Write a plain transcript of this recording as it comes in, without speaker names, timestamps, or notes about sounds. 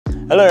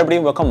Hello everybody,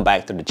 welcome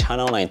back to the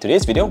channel. Now in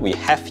today's video, we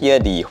have here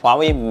the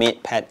HUAWEI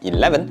MatePad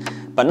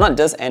 11, but not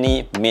just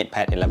any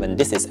MatePad 11.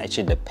 This is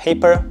actually the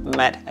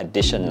PaperMatte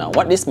edition. Now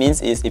what this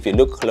means is, if you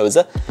look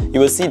closer, you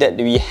will see that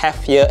we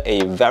have here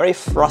a very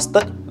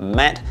frosted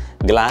matte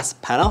glass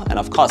panel, and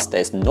of course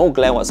there's no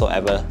glare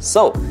whatsoever.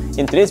 So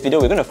in today's video,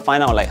 we're going to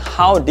find out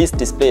how this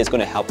display is going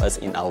to help us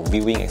in our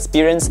viewing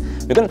experience.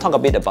 We're going to talk a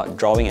bit about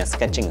drawing and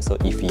sketching, so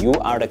if you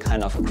are the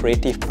kind of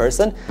creative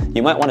person,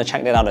 you might want to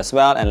check that out as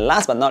well. And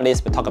last but not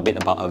least, we'll talk a bit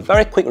about a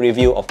very quick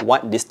review of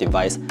what this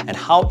device and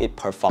how it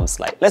performs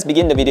like. Let's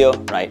begin the video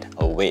right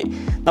away.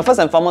 Now first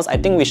and foremost, I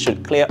think we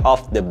should clear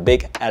off the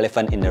big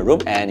elephant in the room,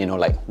 and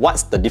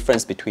what's the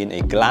difference between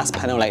a glass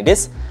panel like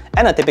this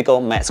and a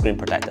typical matte screen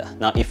protector.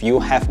 Now if you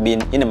have been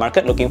in the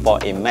market looking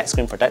for a matte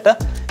screen protector,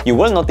 you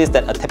will notice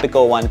that a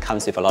typical one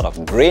comes with a lot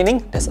of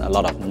graining, there's a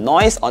lot of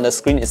noise on the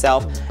screen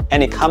itself,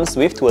 and it comes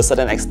with, to a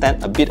certain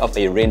extent, a bit of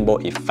a rainbow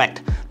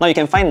effect. Now you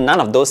can find none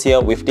of those here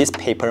with this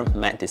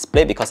PaperMatte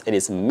display because it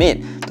is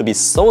made to be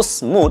so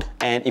smooth,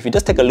 and if you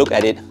just take a look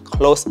at it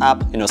close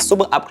up,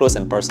 super up close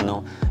and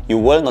personal, you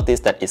will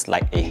notice that it's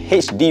like a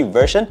HD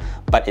version,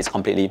 but it's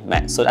completely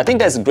matte. So I think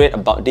that's great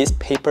about this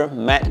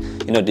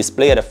PaperMatte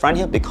display at the front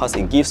here, because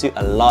it gives you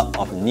a lot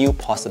of new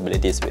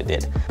possibilities with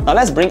it. Now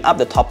let's bring up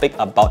the topic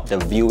about the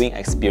viewing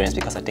experience,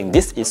 because I think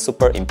this is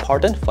super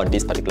important for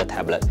this particular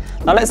tablet.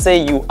 Now let's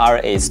say you are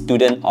a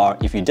student, or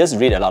if you just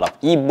read a lot of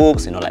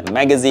ebooks, like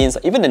magazines,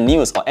 or even the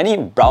news, or any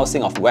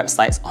browsing of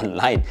websites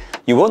online,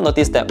 you will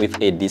notice that with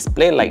a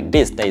display like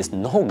this, there is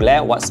no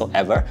glare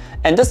whatsoever.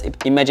 And just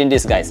imagine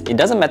this, guys, it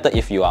doesn't matter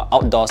if you are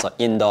outdoors or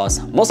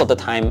indoors, most of the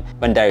time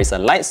when there is a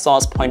light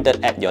source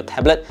pointed at your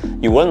tablet,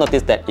 you will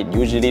notice that it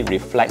usually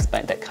reflects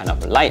back that kind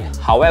of light.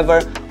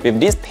 However, with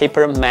this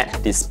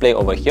PaperMatte display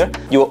over here,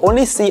 you will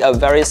only see a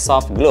very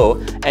soft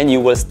glow, and you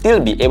will still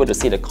be able to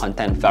see the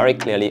content very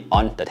clearly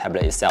on the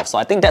tablet itself. So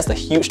I think that's the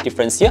huge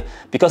difference here,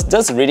 because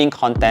just reading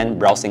content,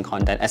 browsing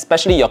content,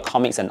 especially your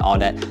comics and all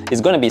that,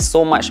 is going to be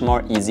so much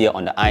more easier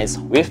on the eyes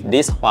with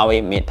this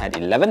HUAWEI MatePad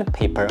 11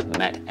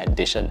 PaperMatte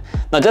edition.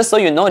 Now just so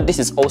you know, this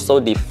is also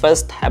the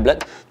first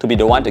tablet to be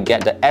the one to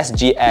get the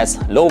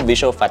SGS Low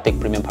Visual Fatigue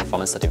Premium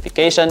Performance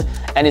certification,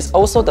 and it's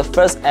also the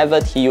first ever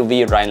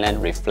TUV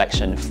Rhineland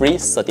reflection-free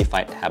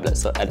certified tablet.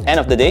 So at the end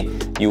of the day,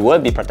 you will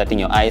be protecting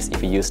your eyes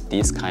if you use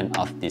this kind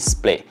of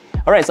display.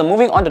 Alright, so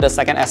moving on to the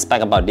second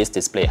aspect about this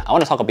display, I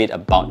want to talk a bit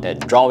about the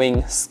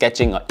drawing,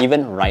 sketching, or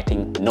even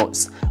writing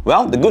notes.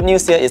 Well, the good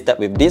news here is that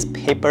with this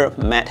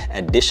PaperMatte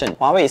edition,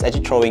 HUAWEI is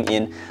actually throwing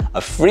in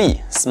a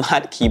free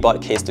smart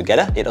keyboard case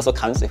together. It also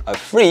comes with a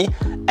free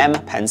M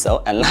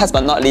pencil, and last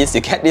but not least,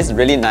 you get this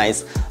really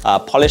nice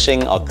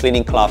polishing or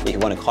cleaning cloth, if you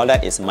want to call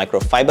that. It's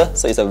microfiber,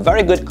 so it's a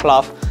very good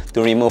cloth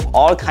to remove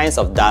all kinds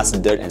of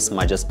dust, dirt, and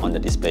smudges on the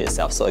display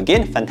itself. So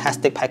again,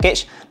 fantastic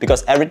package,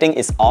 because everything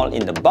is all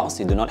in the box.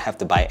 You do not have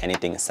to buy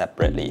anything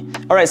separately.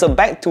 Alright, so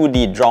back to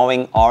the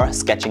drawing or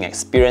sketching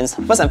experience.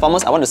 First and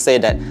foremost, I want to say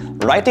that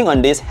writing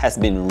on this has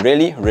been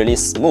really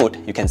smooth.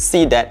 You can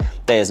see that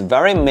there is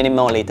very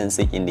minimal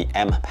latency in the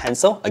M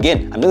pencil.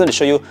 Again, I'm just going to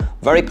show you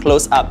very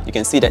close up. You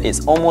can see that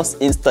it's almost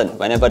instant.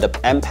 Whenever the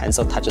M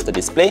pencil touches the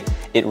display,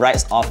 it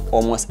writes off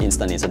almost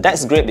instantly. So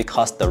that's great,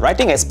 because the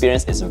writing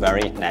experience is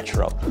very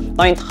natural.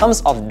 Now in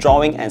terms of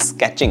drawing and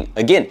sketching,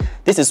 again,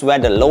 this is where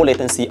the low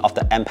latency of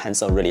the M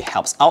pencil really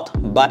helps out.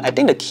 But I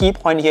think the key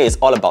point here is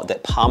all about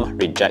that palm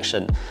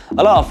rejection.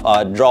 A lot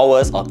of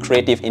drawers or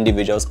creative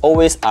individuals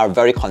always are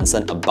very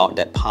concerned about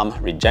that palm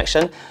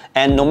rejection.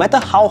 And no matter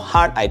how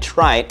hard I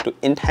try to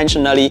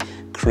intentionally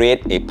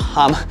create a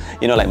palm,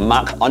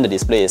 mark on the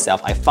display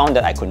itself, I found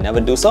that I could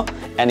never do so,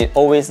 and it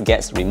always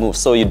gets removed.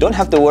 So you don't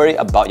have to worry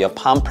about your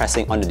palm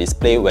pressing on the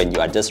display when you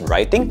are just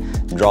writing,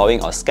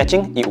 drawing, or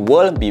sketching. It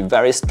will be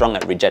very strong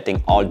at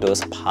rejecting all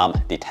those palm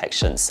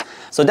detections.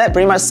 So that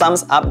pretty much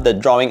sums up the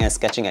drawing and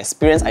sketching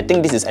experience. I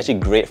think this is actually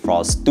great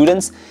for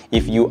students.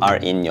 If you are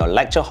in your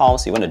lecture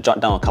halls, you want to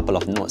jot down a couple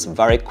of notes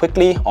very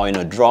quickly, or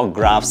draw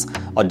graphs,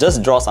 or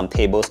just draw some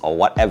tables or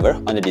whatever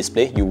on the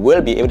display, you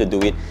will be able to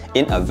do it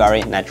in a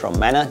very natural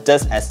manner,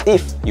 just as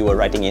if you were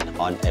writing it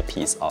on a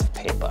piece of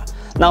paper.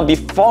 Now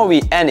before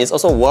we end, it's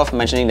also worth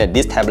mentioning that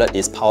this tablet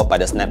is powered by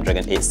the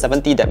Snapdragon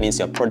 870. That means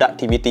your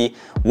productivity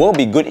will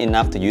be good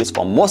enough to use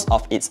for most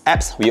of its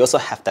apps. We also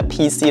have the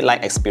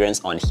PC-like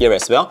experience on here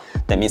as well.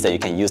 That means that you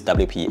can use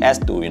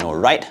WPS to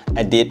write,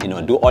 edit,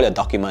 do all your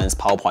documents,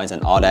 PowerPoints,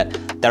 and all that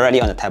directly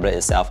on the tablet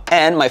itself.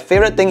 And my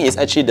favorite thing is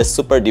actually the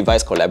super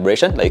device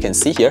collaboration. Like you can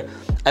see here,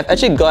 I've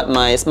actually got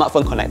my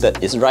smartphone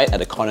connected. It's right at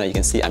the corner. You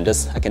can see I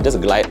can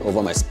just glide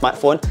over my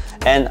smartphone,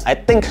 and I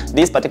think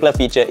this particular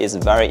feature is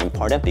very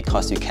important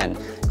because you can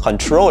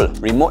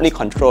remotely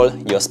control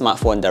your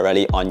smartphone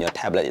directly on your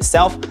tablet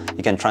itself.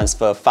 You can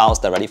transfer files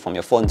directly from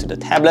your phone to the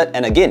tablet,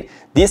 and again,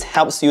 this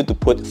helps you to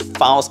put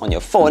files on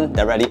your phone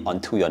directly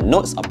onto your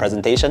notes or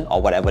presentation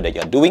or whatever that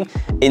you're doing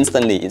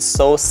instantly. It's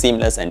so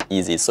seamless and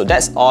easy. So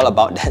that's all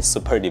about that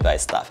super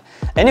device stuff.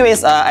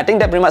 Anyways, I think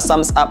that pretty much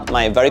sums up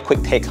my very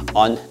quick take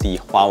on the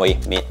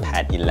HUAWEI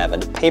MatePad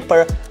 11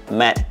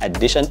 PaperMatte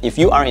edition. If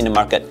you are in the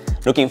market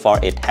looking for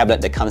a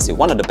tablet that comes with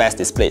one of the best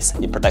displays.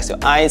 It protects your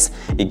eyes,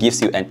 it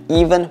gives you an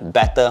even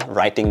better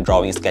writing,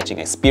 drawing, sketching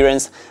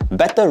experience,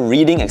 better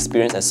reading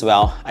experience as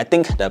well. I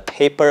think the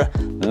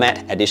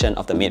PaperMatte edition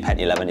of the MatePad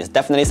 11 is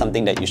definitely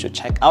something that you should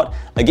check out.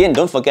 Again,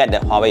 don't forget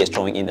that Huawei is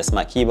throwing in the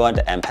smart keyboard,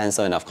 the M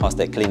Pencil, and of course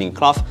the cleaning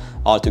cloth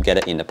all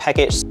together in the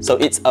package. So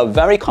it's a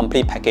very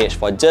complete package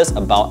for just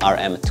about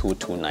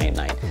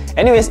RM2299.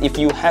 Anyways, if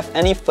you have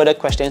any further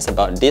questions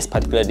about this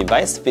particular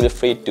device, feel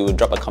free to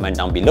drop a comment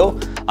down below.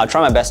 I'll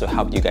try my best to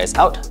help you guys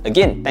out.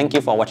 Again, thank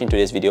you for watching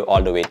today's video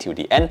all the way till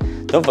the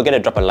end. Don't forget to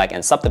drop a like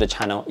and sub to the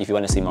channel if you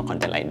want to see more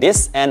content like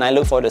this, and I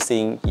look forward to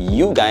seeing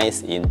you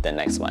guys in the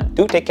next one.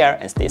 Do take care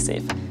and stay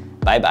safe.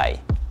 Bye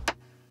bye.